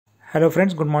Hello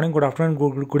friends, good morning, good afternoon,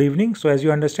 good evening. So as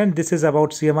you understand, this is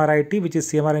about CMRIT, which is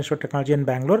CMR Institute of Technology in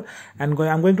Bangalore. And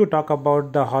I'm going to talk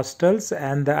about the hostels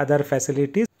and the other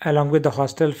facilities along with the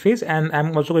hostel fees. And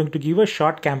I'm also going to give a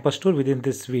short campus tour within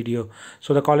this video.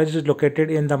 So the college is located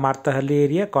in the Marthahalli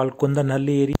area called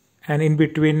Kundanhalli area, and in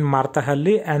between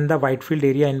Marthahalli and the Whitefield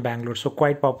area in Bangalore. So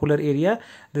quite popular area,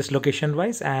 this location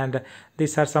wise. And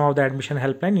these are some of the admission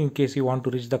helpline in case you want to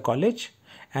reach the college.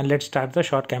 And let's start the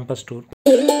short campus tour.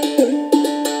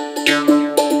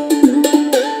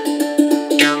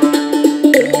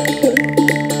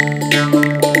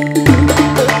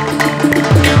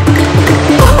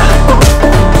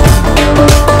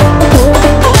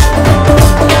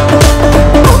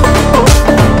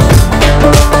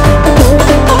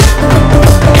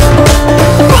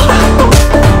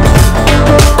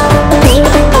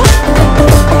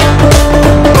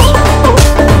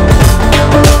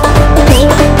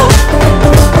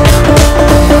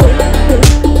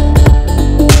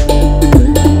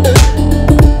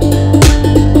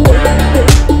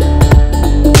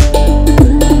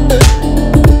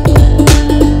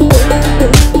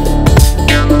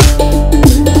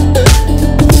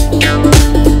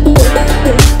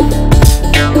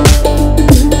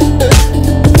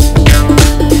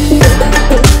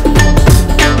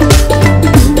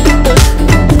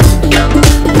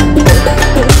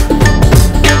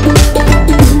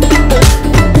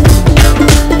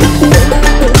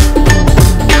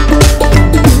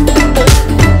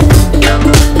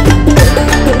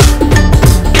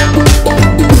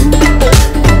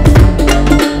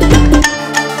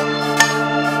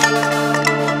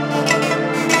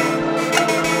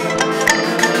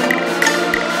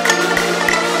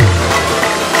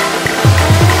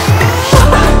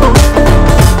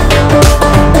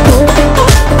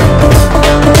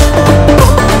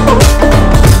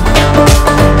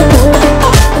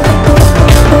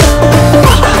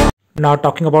 Now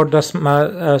talking about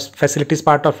the facilities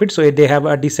part of it, so they have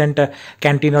a decent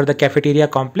canteen or the cafeteria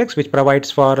complex which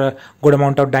provides for a good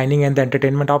amount of dining and the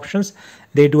entertainment options.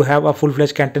 They do have a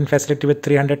full-fledged canteen facility with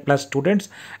 300 plus students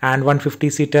and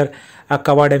 150-seater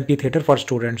covered amphitheater for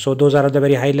students. So those are the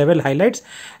very high level highlights.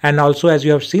 And also, as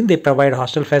you have seen, they provide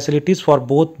hostel facilities for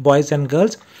both boys and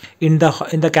girls in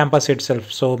the campus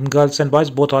itself. So girls and boys,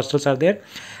 both hostels are there.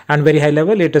 And very high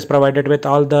level, it is provided with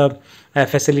all the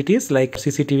facilities like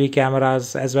CCTV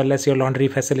cameras as well as your laundry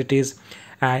facilities.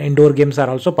 Indoor games are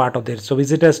also part of this. So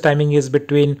visitors timing is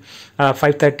between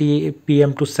 5:30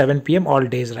 p.m. to 7 p.m. all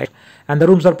days, right? And the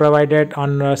rooms are provided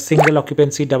on single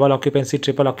occupancy, double occupancy,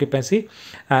 triple occupancy,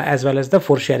 as well as the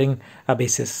four sharing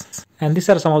basis. And these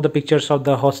are some of the pictures of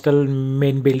the hostel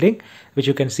main building, which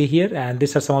you can see here. And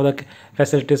these are some of the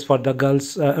facilities for the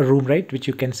girls room, right, which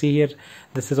you can see here.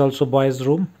 This is also boys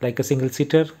room, like a single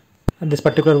seater. And this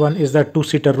particular one is the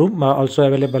two-seater room, also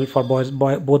available for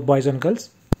both boys and girls.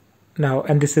 Now,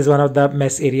 and this is one of the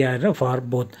mess area for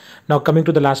both. Now coming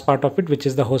to the last part of it, which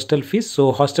is the hostel fees.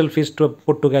 So hostel fees to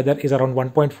put together is around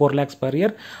 1.4 lakhs per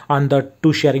year on the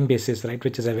two sharing basis, right,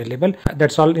 which is available.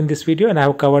 That's all in this video, and I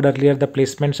have covered earlier the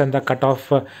placements and the cutoff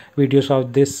videos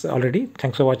of this already.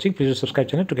 Thanks for watching. Please subscribe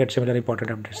channel to get similar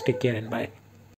important updates. Take care and bye.